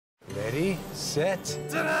Ready, set.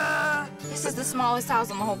 Ta-da! This is the smallest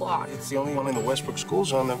house on the whole block. It's the only one in the Westbrook school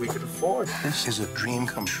zone that we could afford. This is a dream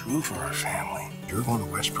come true for our family. You're going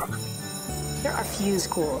to Westbrook. There are few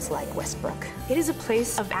schools like Westbrook. It is a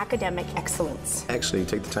place of academic excellence. Actually,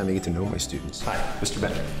 take the time to get to know my students. Hi, Mr.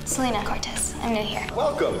 Bennett. Selena Cortez. I'm new here.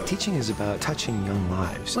 Welcome. Teaching is about touching young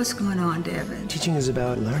lives. What's going on, Devin? Teaching is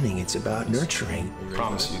about learning. It's about nurturing. I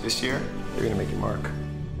promise you, this year, you're going to make your mark.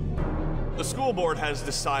 The school board has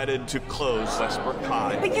decided to close Westbrook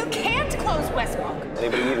High. But you can't close Westbrook.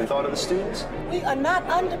 Anybody even thought of the students? We are not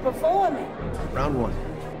underperforming. Round one.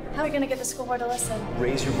 How are we going to get the school board to listen?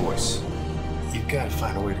 Raise your voice. You've got to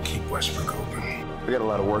find a way to keep Westbrook open. We got a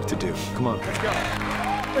lot of work to do. Come on. Let's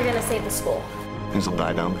go. We're going to save the school. Things will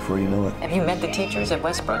die down before you know it. Have you met the teachers at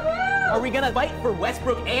Westbrook? Are we gonna fight for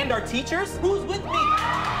Westbrook and our teachers? Who's with me?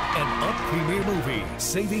 An Up premiere movie,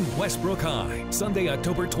 Saving Westbrook High, Sunday,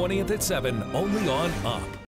 October 20th at 7, only on Up.